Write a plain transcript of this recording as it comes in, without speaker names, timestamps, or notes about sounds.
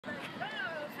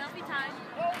Coffee time.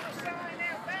 Hold the sign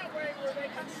out that way where they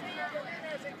can see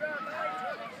it as they drive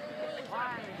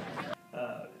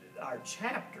by. Our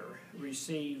chapter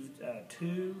received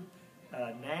two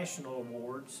national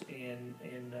awards in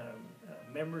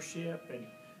membership and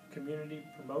community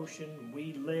promotion.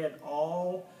 We led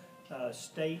all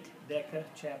state DECA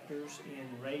chapters in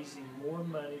raising more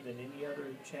money than any other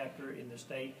chapter in the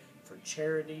state for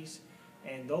charities,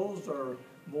 and those are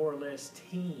more or less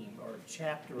team or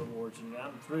chapter awards, and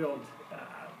I'm thrilled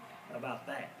about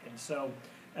that. And so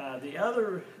the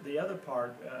other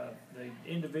part, the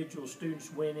individual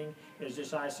students winning, is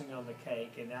just icing on the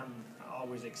cake, and I'm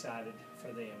always excited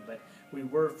for them. But we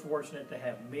were fortunate to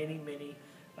have many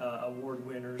award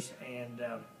winners, and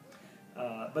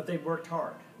but they worked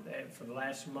hard. For the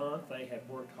last month, they have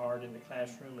worked hard in the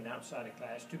classroom and outside of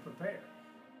class to prepare.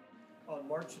 On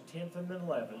March the 10th and the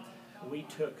 11th, we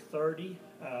took 30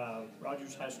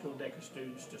 Rogers High School DECA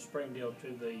students to Springdale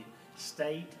to the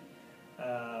state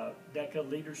DECA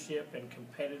Leadership and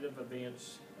Competitive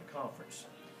Events Conference.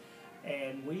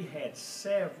 And we had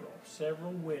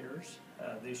several winners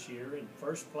this year in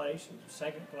first place, and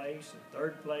second place, and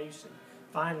third place, and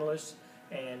finalists.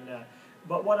 And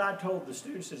but what I told the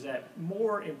students is that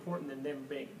more important than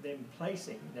them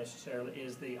placing necessarily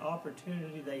is the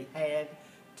opportunity they had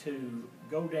to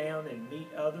go down and meet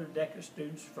other DECA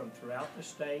students from throughout the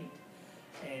state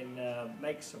and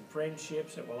make some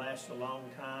friendships that will last a long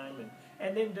time,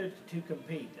 and then to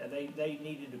compete. They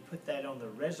needed to put that on their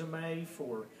resume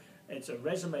it's a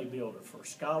resume builder for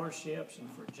scholarships and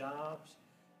for jobs.